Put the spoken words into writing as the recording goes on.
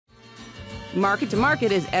Market to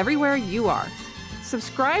Market is everywhere you are.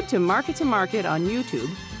 Subscribe to Market on YouTube,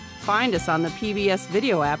 find us on the PBS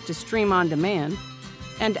video app to stream on demand,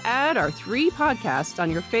 and add our 3 podcasts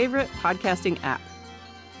on your favorite podcasting app.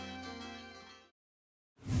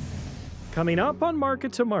 Coming up on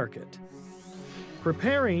Market to Market,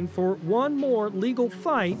 preparing for one more legal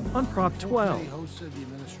fight on Prop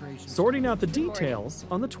 12, sorting out the details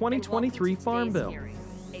on the 2023 Farm Bill,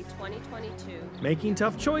 making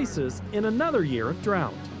tough choices in another year of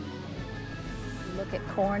drought. Look at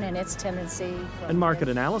corn and its tendency. And market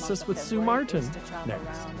analysis with Sue Martin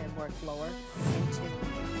next.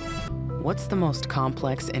 What's the most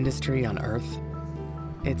complex industry on Earth?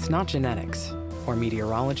 It's not genetics, or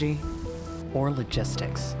meteorology, or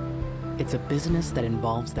logistics. It's a business that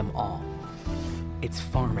involves them all. It's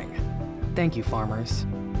farming. Thank you, farmers,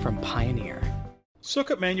 from Pioneer.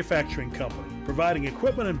 Sukkot Manufacturing Company, providing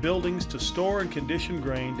equipment and buildings to store and condition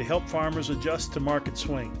grain to help farmers adjust to market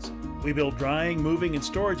swings. We build drying, moving, and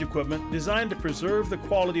storage equipment designed to preserve the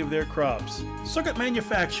quality of their crops. Sukkot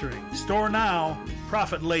Manufacturing, store now,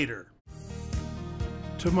 profit later.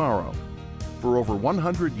 Tomorrow. For over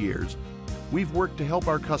 100 years, we've worked to help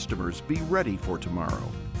our customers be ready for tomorrow.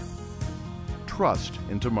 Trust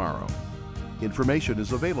in tomorrow. Information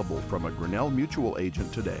is available from a Grinnell Mutual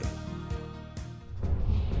agent today.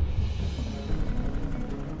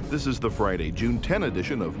 This is the Friday, June 10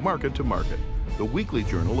 edition of Market to Market, the weekly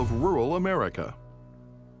journal of rural America.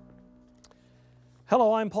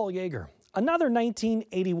 Hello, I'm Paul Yeager. Another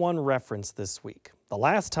 1981 reference this week. The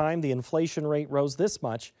last time the inflation rate rose this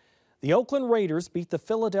much, the Oakland Raiders beat the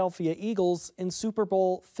Philadelphia Eagles in Super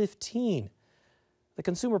Bowl 15. The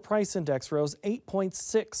Consumer Price Index rose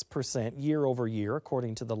 8.6% year over year,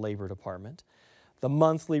 according to the Labor Department. The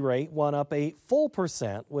monthly rate went up a full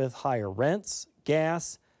percent with higher rents,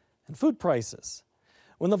 gas, and food prices.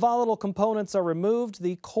 When the volatile components are removed,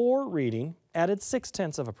 the core reading added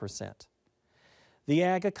 0.6%. The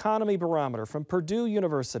Ag Economy Barometer from Purdue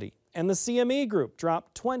University and the CME Group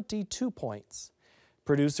dropped 22 points.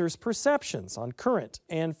 Producers' perceptions on current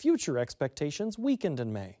and future expectations weakened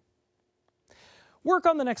in May. Work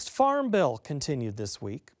on the next Farm Bill continued this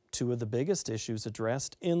week. 2 of the biggest issues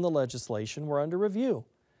addressed in the legislation were under review: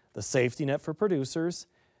 the safety net for producers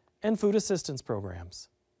and food assistance programs.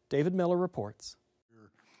 David Miller reports.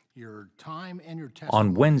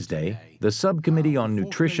 On Wednesday, the Subcommittee on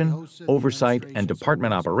Nutrition, Oversight, and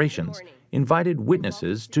Department Operations invited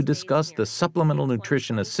witnesses to discuss the Supplemental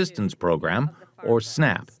Nutrition Assistance Program, or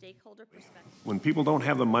SNAP. When people don't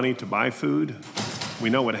have the money to buy food, we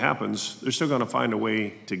know what happens. They're still going to find a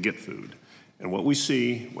way to get food. And what we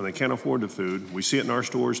see when they can't afford the food, we see it in our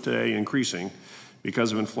stores today increasing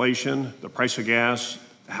because of inflation, the price of gas,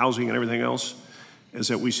 housing, and everything else, is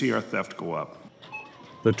that we see our theft go up.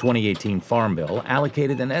 The 2018 Farm Bill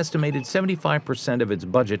allocated an estimated 75% of its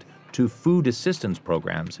budget to food assistance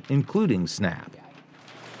programs, including SNAP.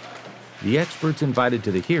 The experts invited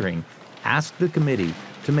to the hearing asked the committee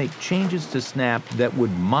to make changes to SNAP that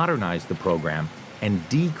would modernize the program and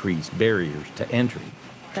decrease barriers to entry.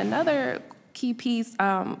 Another key piece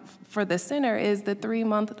for the center is the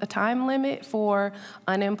 3-month time limit for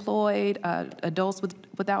unemployed adults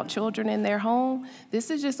without children in their home.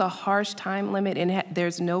 This is just a harsh time limit, and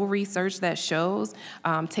there's no research that shows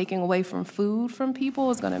taking away from food from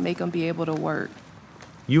people is going to make them be able to work.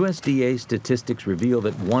 USDA statistics reveal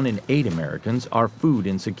that 1 in 8 Americans are food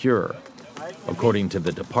insecure. According to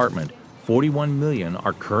the department, 41 million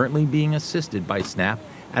are currently being assisted by SNAP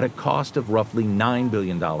at a cost of roughly $9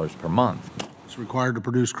 billion per month. It's required to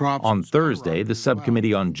produce crops. On Thursday, the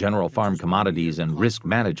Subcommittee on General Farm Commodities and Risk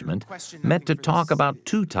Management met to talk about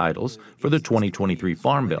 2 titles for the 2023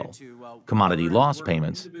 Farm Bill: commodity loss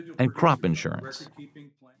payments and crop insurance.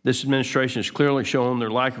 This administration has clearly shown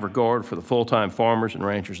their lack of regard for the full-time farmers and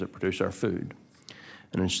ranchers that produce our food.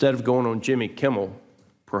 And instead of going on Jimmy Kimmel,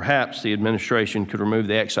 perhaps the administration could remove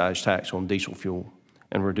the excise tax on diesel fuel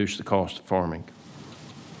and reduce the cost of farming.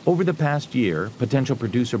 Over the past year, potential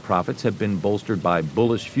producer profits have been bolstered by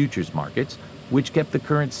bullish futures markets, which kept the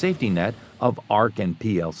current safety net of ARC and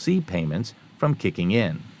PLC payments from kicking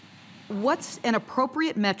in. What's an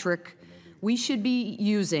appropriate metric we should be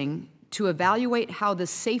using to evaluate how the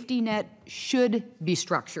safety net should be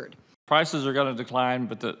structured? Prices are going to decline,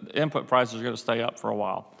 but the input prices are going to stay up for a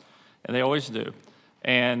while, and they always do.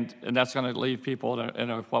 And that's going to leave people in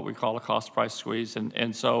what we call a cost price squeeze.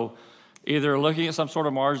 And so either looking at some sort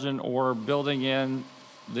of margin or building in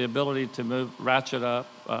the ability to ratchet up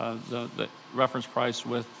the reference price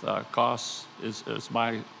with costs is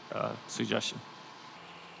my suggestion.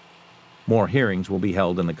 More hearings will be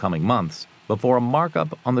held in the coming months, before a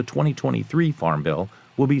markup on the 2023 Farm Bill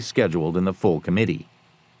will be scheduled in the full committee.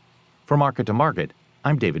 For Market to Market,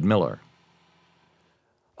 I'm David Miller.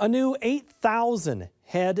 A new 8,000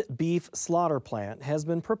 head beef slaughter plant has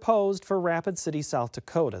been proposed for Rapid City, South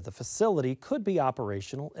Dakota. The facility could be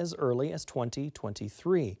operational as early as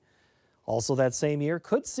 2023. Also that same year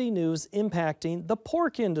could see news impacting the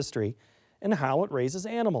pork industry and how it raises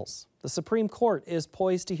animals. The Supreme Court is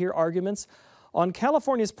poised to hear arguments on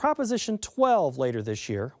California's Proposition 12 later this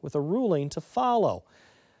year, with a ruling to follow.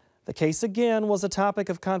 The case again was a topic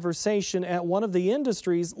of conversation at one of the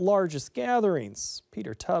industry's largest gatherings.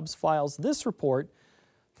 Peter Tubbs files this report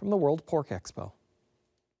from the World Pork Expo.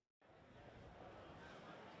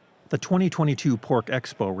 The 2022 Pork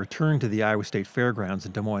Expo returned to the Iowa State Fairgrounds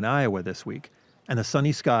in Des Moines, Iowa this week, and the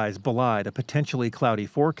sunny skies belied a potentially cloudy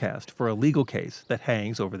forecast for a legal case that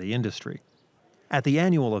hangs over the industry. At the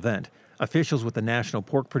annual event, officials with the National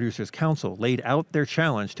Pork Producers Council laid out their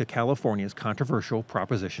challenge to California's controversial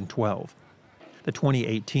Proposition 12. The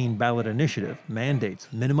 2018 ballot initiative mandates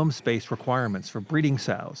minimum space requirements for breeding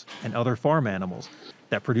sows and other farm animals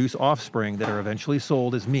that produce offspring that are eventually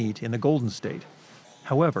sold as meat in the Golden State.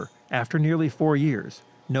 However, after nearly 4 years,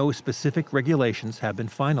 no specific regulations have been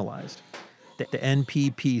finalized. The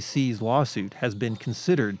NPPC's lawsuit has been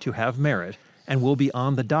considered to have merit and will be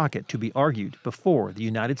on the docket to be argued before the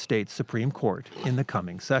United States Supreme Court in the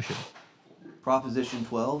coming session. Proposition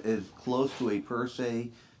 12 is close to a per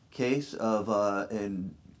se case of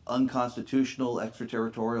an unconstitutional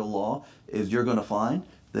extraterritorial law, as you're going to find.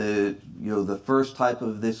 The first type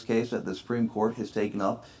of this case that the Supreme Court has taken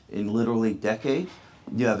up in literally decades.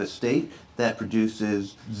 You have a state that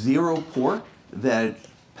produces zero pork, that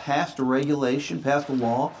passed a regulation, passed a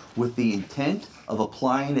law with the intent of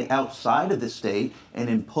applying it outside of the state and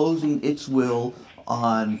imposing its will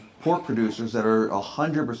on pork producers that are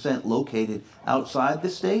 100% located outside the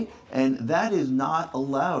state, and that is not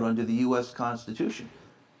allowed under the U.S. Constitution.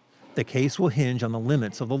 The case will hinge on the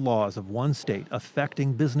limits of the laws of one state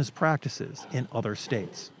affecting business practices in other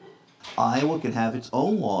states. Iowa can have its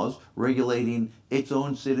own laws regulating its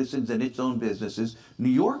own citizens and its own businesses. New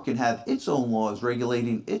York can have its own laws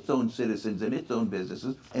regulating its own citizens and its own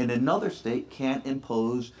businesses. And another state can't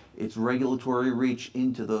impose its regulatory reach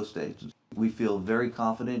into those states. We feel very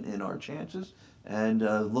confident in our chances and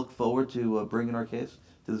look forward to bringing our case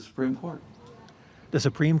to the Supreme Court. The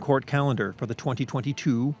Supreme Court calendar for the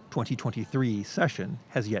 2022-2023 session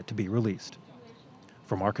has yet to be released.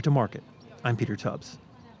 For Market to Market, I'm Peter Tubbs.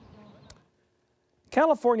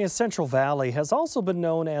 California's Central Valley has also been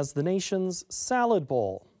known as the nation's salad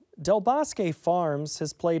bowl. Del Bosque Farms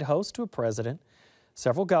has played host to a president,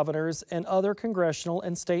 several governors, and other congressional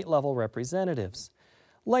and state-level representatives.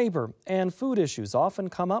 Labor and food issues often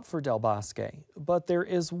come up for Del Bosque, but there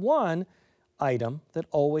is one item that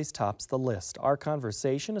always tops the list. Our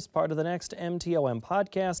conversation is part of the next MTOM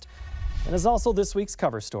podcast and is also this week's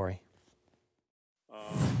cover story.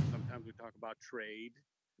 Sometimes we talk about trade.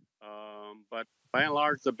 But by and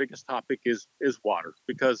large, the biggest topic is water,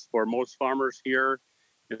 because for most farmers here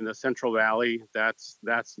in the Central Valley, that's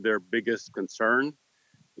their biggest concern.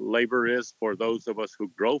 Labor is for those of us who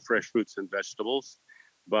grow fresh fruits and vegetables,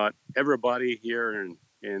 but everybody here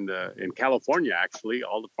in California, actually,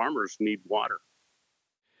 all the farmers need water.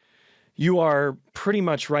 You are pretty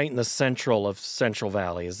much right in the central of Central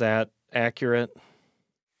Valley. Is that accurate?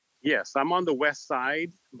 Yes, I'm on the west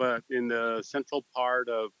side, but in the central part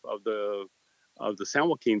of the San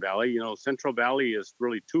Joaquin Valley. You know, Central Valley is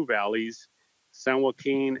really two valleys, San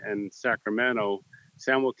Joaquin and Sacramento.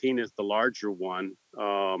 San Joaquin is the larger one,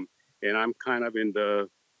 and I'm kind of in the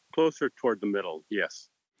closer toward the middle, yes.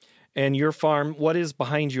 And your farm, what is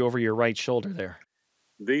behind you over your right shoulder there?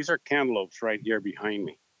 These are cantaloupes right here behind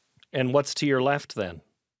me. And what's to your left then?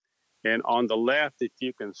 And on the left, if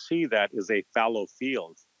you can see, that is a fallow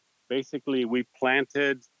field. Basically, we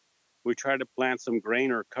tried to plant some grain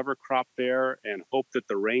or cover crop there and hope that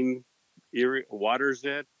the rain waters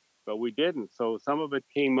it, but we didn't. So some of it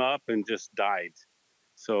came up and just died.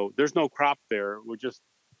 So there's no crop there.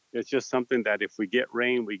 It's just something that if we get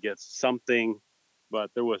rain, we get something, but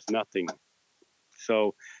there was nothing.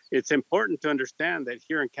 So it's important to understand that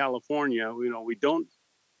here in California, you know, we don't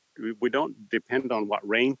depend on what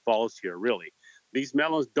rain falls here, really. These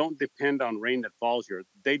melons don't depend on rain that falls here.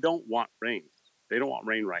 They don't want rain. They don't want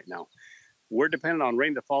rain right now. We're dependent on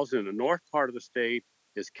rain that falls in the north part of the state,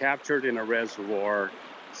 is captured in a reservoir,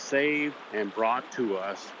 saved and brought to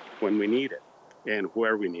us when we need it and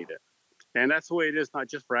where we need it. And that's the way it is, not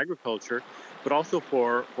just for agriculture, but also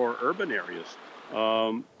for urban areas.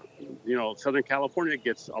 You know, Southern California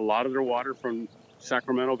gets a lot of their water from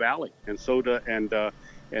Sacramento Valley, and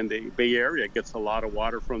the Bay Area gets a lot of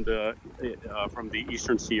water from the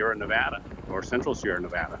eastern Sierra Nevada or central Sierra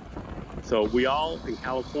Nevada. So we all in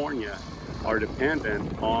California are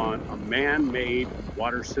dependent on a man-made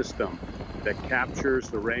water system that captures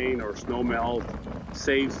the rain or snow melt,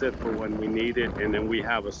 saves it for when we need it, and then we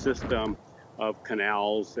have a system of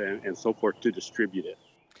canals and so forth to distribute it.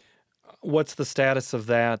 What's the status of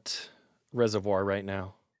that reservoir right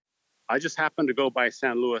now? I just happened to go by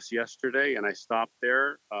San Luis yesterday, and I stopped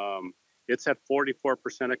there. It's at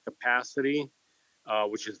 44% of capacity,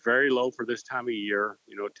 which is very low for this time of year.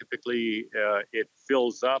 You know, typically it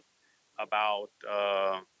fills up about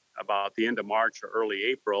the end of March or early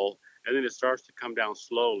April, and then it starts to come down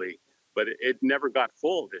slowly. But it never got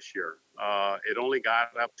full this year. It only got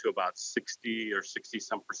up to about 60 or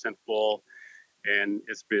 60-some% full, and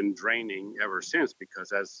it's been draining ever since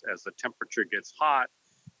because as the temperature gets hot,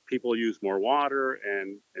 people use more water,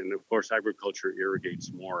 and of course, agriculture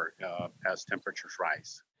irrigates more as temperatures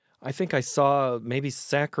rise. I think I saw maybe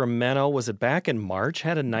Sacramento, was it back in March,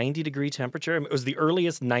 had a 90-degree temperature? I mean, it was the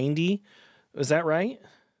earliest 90. Is that right?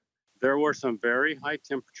 There were some very high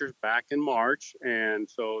temperatures back in March, and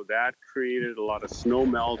so that created a lot of snow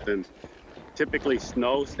melt, and typically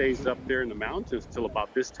snow stays up there in the mountains till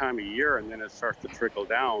about this time of year, and then it starts to trickle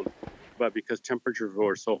down. But because temperatures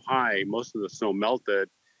were so high, most of the snow melted,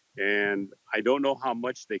 and I don't know how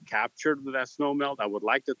much they captured with that snow melt. I would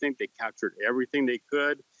like to think they captured everything they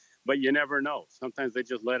could, but you never know. Sometimes they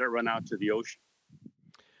just let it run out to the ocean.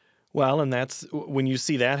 Well, and that's when you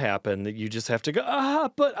see that happen, that you just have to go,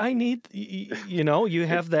 but I need, you know, you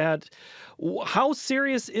have that. How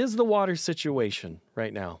serious is the water situation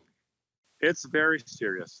right now? It's very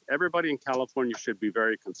serious. Everybody in California should be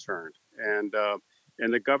very concerned. And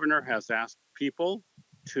the governor has asked people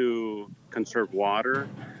to conserve water.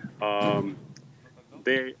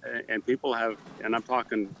 People have, and I'm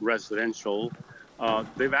talking residential,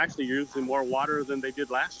 they've actually used more water than they did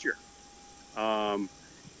last year.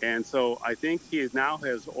 And so I think he now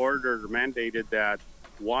has ordered or mandated that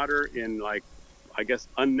water in, like, I guess,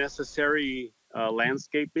 unnecessary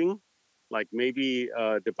landscaping, like maybe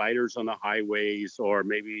dividers on the highways or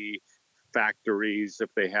maybe factories, if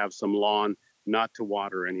they have some lawn, not to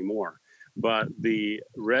water anymore. But the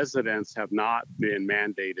residents have not been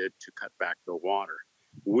mandated to cut back their water.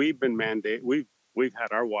 We've been we've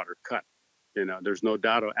had our water cut. You know, there's no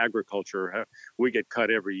doubt of agriculture. We get cut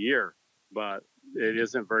every year, but it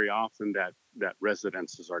isn't very often that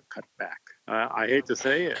residences are cut back. I hate to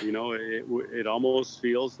say it, you know, it almost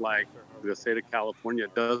feels like the state of California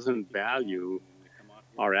doesn't value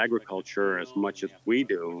our agriculture as much as we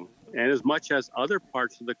do, and as much as other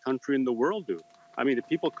parts of the country and the world do. I mean, the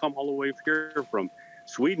people come all the way here from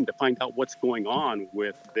Sweden to find out what's going on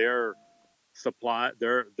with their supply,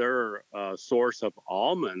 their source of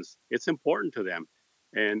almonds. It's important to them.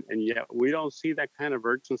 And yet we don't see that kind of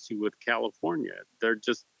urgency with California. They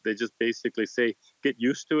just basically say, get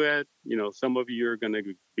used to it. You know, some of you are going to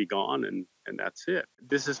be gone, and that's it.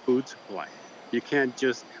 This is food supply. You can't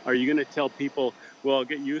just, are you going to tell people, well,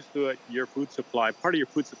 get used to it, your food supply, part of your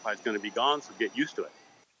food supply is going to be gone, so get used to it.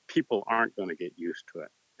 People aren't going to get used to it.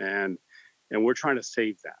 And we're trying to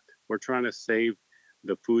save that. We're trying to save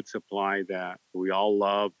the food supply that we all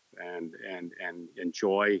love and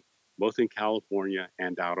enjoy, both in California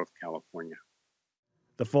and out of California.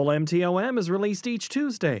 The full MTOM is released each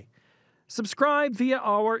Tuesday. Subscribe via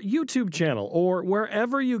our YouTube channel or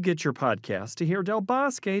wherever you get your podcasts to hear Del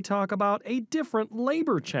Bosque talk about a different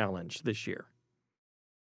labor challenge this year.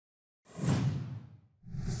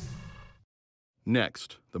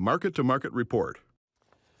 Next, the Market to Market Report.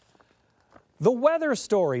 The weather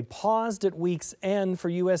story paused at week's end for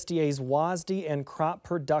USDA's WASDE and crop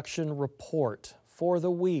production report. For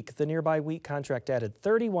the week, the nearby wheat contract added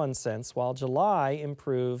 31 cents, while July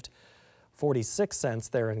improved 46 cents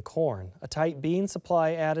there in corn. A tight bean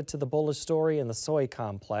supply added to the bullish story in the soy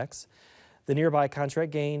complex. The nearby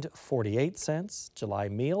contract gained 48 cents. July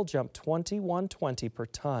meal jumped 21.20 per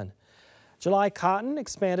ton. July cotton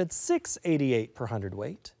expanded 6.88 per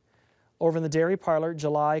hundredweight. Over in the dairy parlor,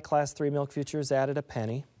 July Class 3 milk futures added a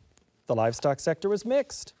penny. The livestock sector was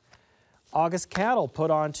mixed. August cattle put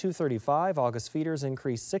on $2.35, August feeders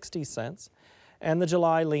increased 60 cents, and the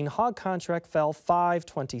July lean hog contract fell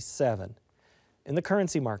 $5.27. In the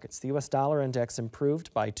currency markets, the U.S. dollar index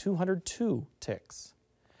improved by 202 ticks.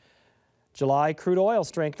 July crude oil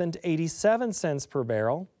strengthened 87 cents per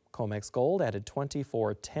barrel. COMEX gold added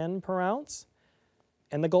 $24.10 per ounce.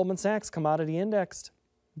 And the Goldman Sachs Commodity Index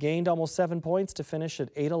gained almost 7 points to finish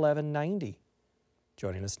at 811.90.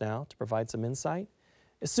 Joining us now to provide some insight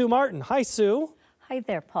is Sue Martin. Hi, Sue. Hi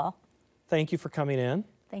there, Paul. Thank you for coming in.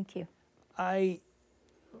 Thank you. I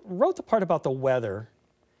wrote the part about the weather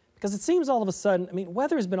because it seems all of a sudden, I mean,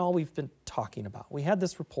 weather has been all we've been talking about. We had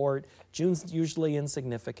this report. June's usually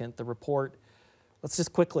insignificant. The report, let's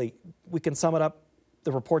just quickly, we can sum it up.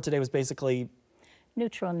 The report today was basically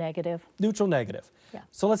neutral, negative. Neutral, negative. Yeah.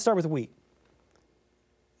 So let's start with wheat.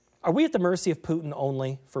 Are we at the mercy of Putin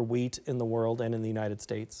only for wheat in the world and in the United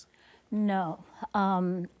States? No.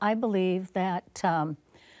 I believe that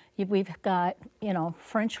we've got,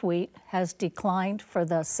 French wheat has declined for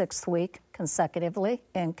the 6th week consecutively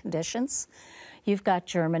in conditions. You've got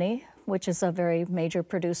Germany, which is a very major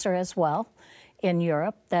producer as well in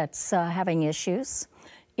Europe, that's having issues.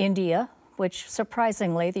 India, which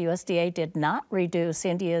surprisingly the USDA did not reduce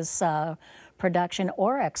India's production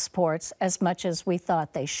or exports as much as we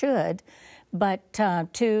thought they should, but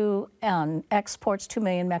exports 2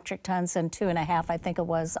 million metric tons and 2.5, I think it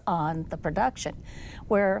was, on the production,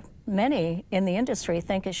 where many in the industry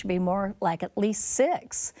think it should be more like at least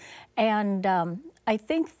 6. And I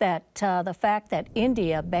think that the fact that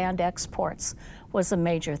India banned exports was a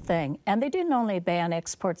major thing. And they didn't only ban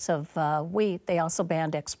exports of wheat, they also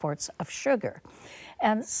banned exports of sugar.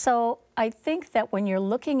 And so I think that when you're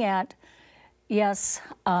looking at, yes,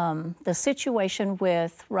 the situation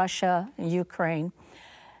with Russia and Ukraine,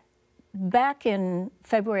 back in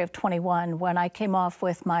February of 21, when I came off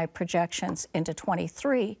with my projections into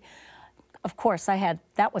 23, of course,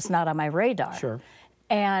 that was not on my radar. Sure.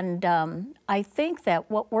 And I think that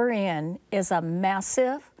what we're in is a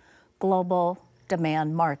massive global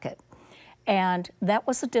demand market. And that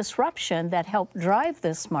was a disruption that helped drive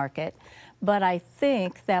this market. But I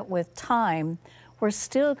think that with time, we're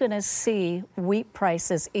still going to see wheat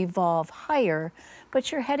prices evolve higher,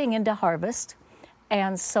 but you're heading into harvest.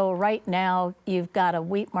 And so right now, you've got a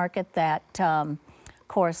wheat market that, of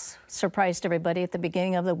course, surprised everybody at the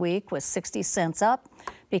beginning of the week with 60 cents up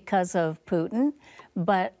because of Putin.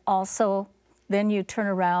 But also, then you turn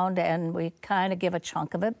around and we kind of give a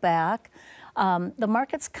chunk of it back. The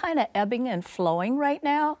market's kind of ebbing and flowing right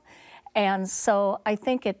now. And so I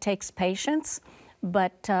think it takes patience,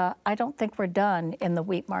 but I don't think we're done in the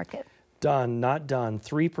wheat market. Done, not done.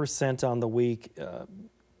 3% on the week,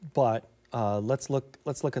 but let's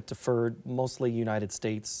look at deferred, mostly United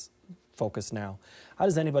States focus now. How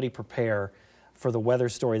does anybody prepare for the weather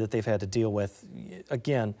story that they've had to deal with?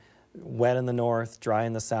 Again, wet in the north, dry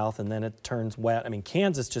in the south, and then it turns wet. I mean,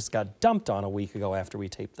 Kansas just got dumped on a week ago after we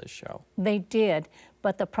taped this show. They did,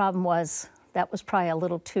 but the problem was that was probably a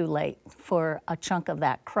little too late for a chunk of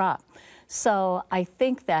that crop. So I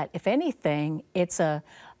think that, if anything, it's the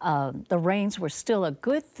rains were still a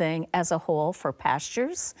good thing as a whole for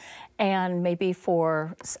pastures and maybe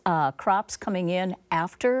for crops coming in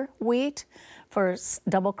after wheat for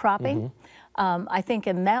double cropping. I think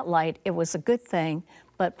in that light, it was a good thing,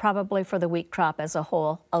 but probably for the wheat crop as a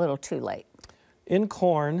whole, a little too late. In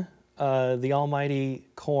corn, the almighty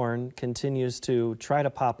corn continues to try to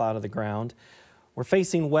pop out of the ground. We're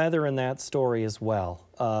facing weather in that story as well.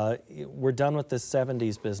 We're done with this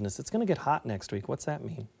 70s business. It's going to get hot next week. What's that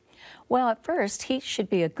mean? Well, at first, heat should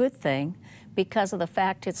be a good thing because of the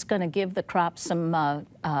fact it's going to give the crop some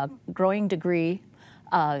growing degree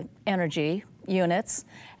energy units,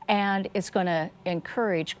 and it's going to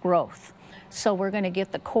encourage growth. So we're going to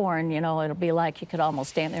get the corn, it'll be like you could almost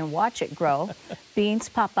stand there and watch it grow. Beans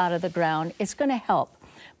pop out of the ground. It's going to help.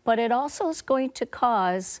 But it also is going to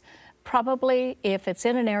cause, probably if it's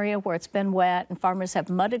in an area where it's been wet and farmers have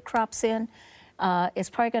mudded crops in, it's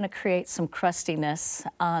probably going to create some crustiness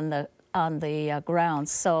on the ground.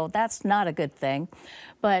 So that's not a good thing.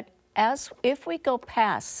 But if we go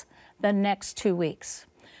past the next 2 weeks,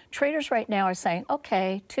 traders right now are saying,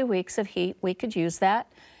 okay, 2 weeks of heat, we could use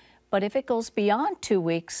that. But if it goes beyond 2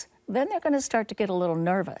 weeks, then they're going to start to get a little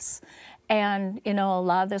nervous. And, a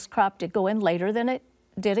lot of this crop did go in later than it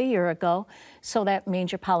did a year ago. So that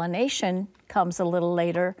means your pollination comes a little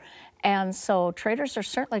later. And so traders are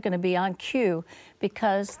certainly going to be on cue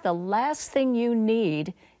because the last thing you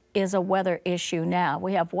need is a weather issue now.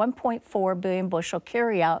 We have 1.4 billion bushel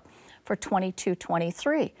carryout for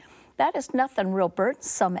 22-23. That is nothing real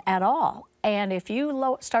burdensome at all. And if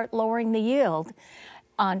you start lowering the yield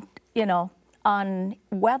on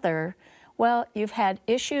weather, well, you've had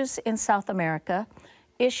issues in South America,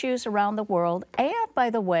 issues around the world, and by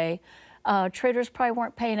the way, traders probably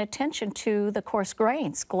weren't paying attention to the coarse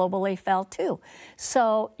grains globally fell too.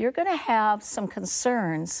 So you're going to have some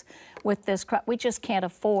concerns with this crop. We just can't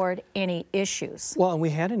afford any issues. Well, and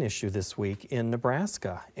we had an issue this week in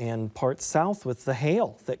Nebraska and parts south with the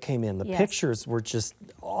hail that came in. The pictures were just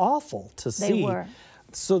awful to see. They were.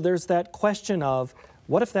 So there's that question of,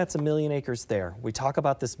 what if that's 1 million acres there? We talk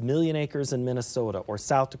about this 1 million acres in Minnesota or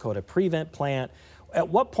South Dakota, prevent plant. At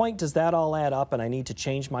what point does that all add up and I need to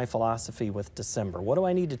change my philosophy with December? What do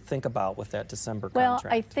I need to think about with that December contract?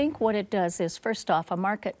 Well, I think what it does is, first off, a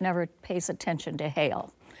market never pays attention to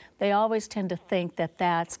hail. They always tend to think that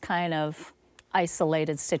that's kind of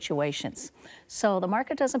isolated situations. So the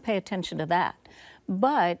market doesn't pay attention to that.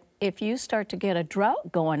 But if you start to get a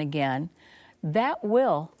drought going again, that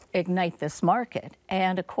will ignite this market.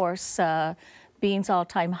 And of course, beans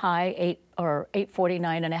all-time high,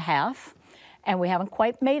 849.5, and we haven't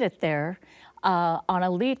quite made it there on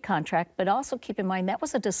a lead contract. But also keep in mind, that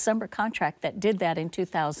was a December contract that did that in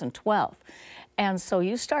 2012. And so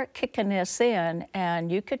you start kicking this in,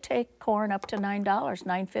 and you could take corn up to $9,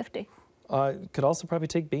 $9.50. Could also probably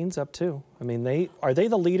take beans up too. I mean, are they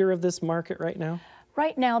the leader of this market right now?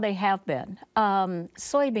 Right now they have been.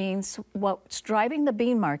 Soybeans, what's driving the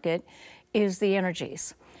bean market is the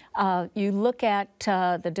energies. You look at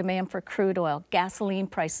the demand for crude oil, gasoline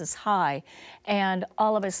prices high, and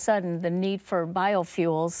all of a sudden the need for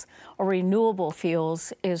biofuels or renewable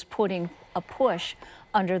fuels is putting a push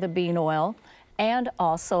under the bean oil, and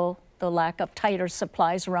also the lack of tighter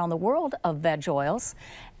supplies around the world of veg oils.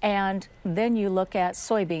 And then you look at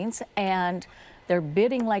soybeans, and they're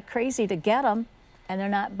bidding like crazy to get them, and they're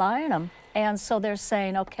not buying them. And so they're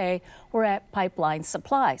saying, okay, we're at pipeline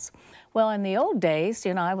supplies. Well, in the old days,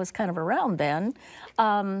 you know, I was kind of around then,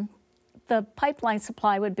 the pipeline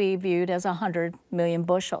supply would be viewed as 100 million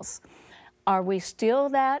bushels. Are we still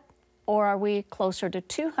that, or are we closer to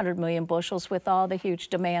 200 million bushels with all the huge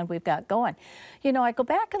demand we've got going? You know, I go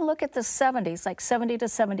back and look at the 70s, like 70 to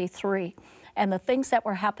 73, and the things that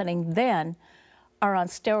were happening then are on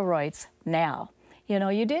steroids now. You know,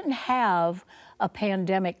 you didn't have a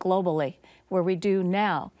pandemic globally where we do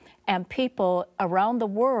now, and people around the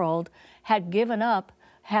world had given up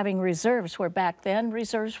having reserves, where back then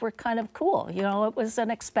reserves were kind of cool. You know, it was an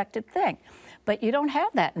expected thing. But you don't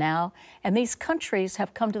have that now, and these countries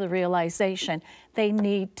have come to the realization they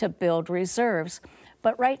need to build reserves.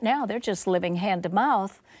 But right now, they're just living hand to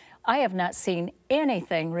mouth. I have not seen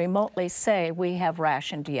anything remotely say we have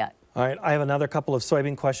rationed yet. All right, I have another couple of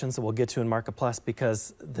soybean questions that we'll get to in Market Plus,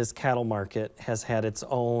 because this cattle market has had its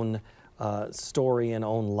own story and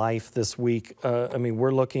own life this week. I mean,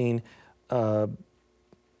 we're looking at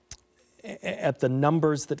the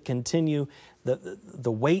numbers that continue.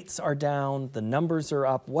 The weights are down, the numbers are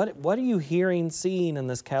up. What are you hearing, seeing in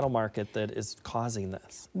this cattle market that is causing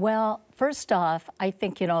this? Well, first off, I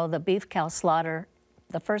think, you know, the beef cow slaughter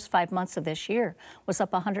the first 5 months of this year was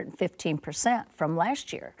up 115% from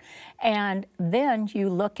last year. And then you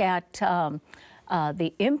look at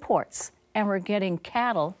the imports, and we're getting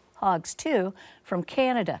cattle, hogs too, from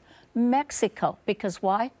Canada, Mexico, because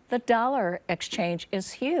why? The dollar exchange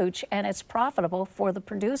is huge, and it's profitable for the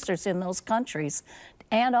producers in those countries.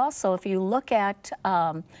 And also, if you look at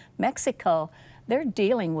Mexico, they're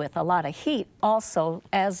dealing with a lot of heat also,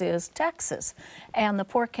 as is Texas. And the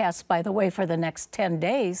forecast, by the way, for the next 10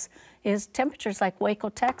 days is temperatures like Waco,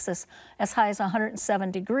 Texas, as high as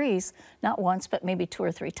 107 degrees, not once, but maybe 2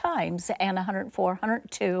 or 3 times, and 104,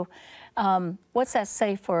 102. What's that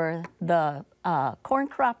say for the corn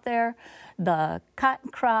crop there, the cotton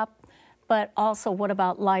crop, but also what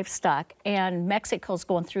about livestock? And Mexico's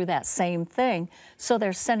going through that same thing, so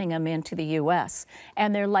they're sending them into the U.S.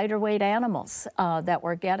 And they're lighter weight animals that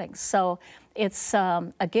we're getting. So it's,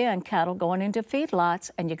 again, cattle going into feedlots,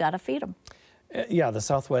 and you got to feed them. Yeah, the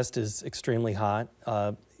Southwest is extremely hot.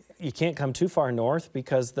 You can't come too far north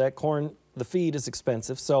because that corn, the feed is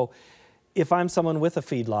expensive. So if I'm someone with a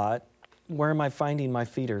feedlot, where am I finding my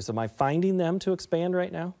feeders? Am I finding them to expand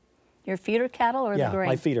right now? Your feeder cattle or the grain?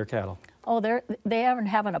 Yeah, my feeder cattle. Oh, they aren't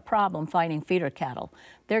having a problem finding feeder cattle.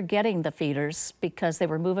 They're getting the feeders because they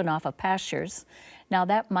were moving off of pastures. Now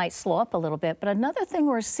that might slow up a little bit, but another thing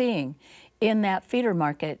we're seeing in that feeder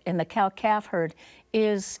market, in the cow-calf herd,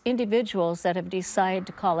 is individuals that have decided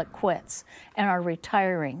to call it quits and are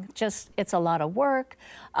retiring. Just, it's a lot of work.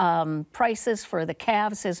 Prices for the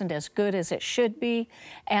calves isn't as good as it should be.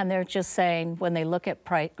 And they're just saying, when they look at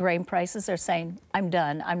grain prices, they're saying, I'm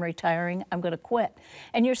done, I'm retiring, I'm going to quit.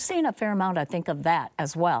 And you're seeing a fair amount, I think, of that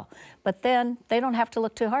as well. But then they don't have to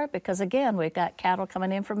look too hard because, again, we've got cattle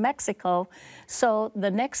coming in from Mexico. So the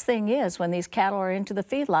next thing is, when these cattle are into the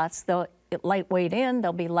feedlots, they'll get lightweight in,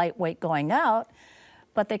 they'll be lightweight going out,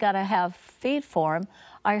 but they got to have feed for them.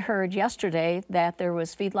 I heard yesterday that there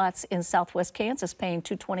was feedlots in Southwest Kansas paying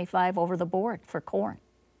 $2.25 over the board for corn.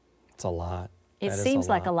 It's a lot. It seems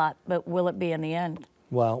like a lot, but will it be in the end?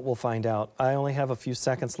 Well, we'll find out. I only have a few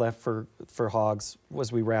seconds left for hogs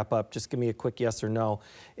as we wrap up. Just give me a quick yes or no.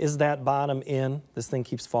 Is that bottom in? This thing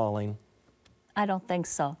keeps falling. I don't think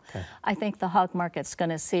so. Okay. I think the hog market's going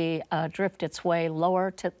to see drift its way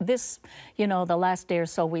lower to this, the last day or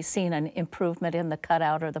so we've seen an improvement in the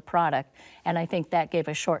cutout or the product, and I think that gave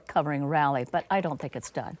a short covering rally, but I don't think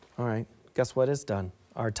it's done. All right. Guess what is done?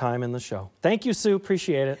 Our time in the show. Thank you, Sue.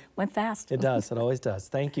 Appreciate it. Went fast. It does. It always does.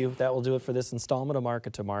 Thank you. That will do it for this installment of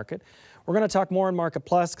Market to Market. We're going to talk more on Market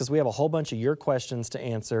Plus because we have a whole bunch of your questions to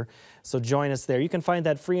answer. So join us there. You can find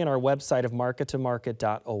that free on our website of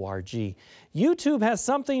markettomarket.org. YouTube has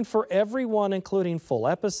something for everyone, including full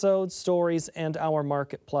episodes, stories, and our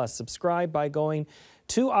Market Plus. Subscribe by going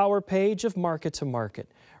to our page of Market to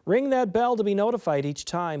Market. Ring that bell to be notified each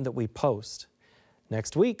time that we post.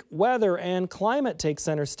 Next week, weather and climate take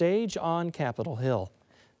center stage on Capitol Hill.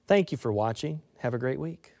 Thank you for watching. Have a great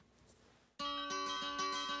week.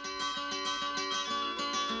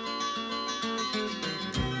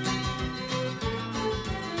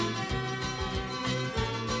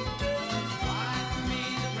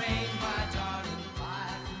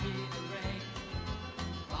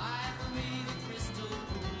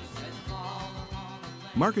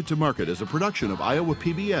 Market to Market is a production of Iowa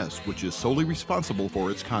PBS, which is solely responsible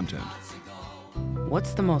for its content.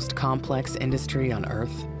 What's the most complex industry on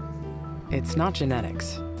Earth? It's not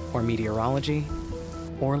genetics, or meteorology,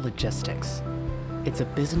 or logistics. It's a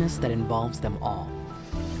business that involves them all.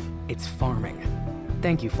 It's farming.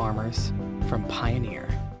 Thank you, farmers, from Pioneer.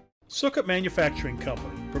 Sukkot Manufacturing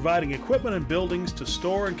Company, providing equipment and buildings to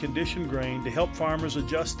store and condition grain to help farmers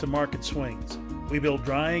adjust to market swings. We build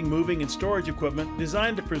drying, moving, and storage equipment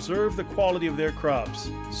designed to preserve the quality of their crops.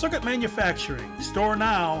 Sukkot Manufacturing. Store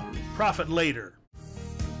now, profit later.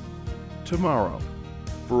 Tomorrow.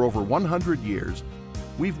 For over 100 years,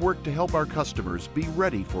 we've worked to help our customers be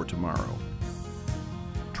ready for tomorrow.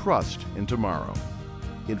 Trust in tomorrow.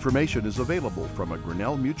 Information is available from a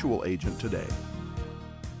Grinnell Mutual agent today.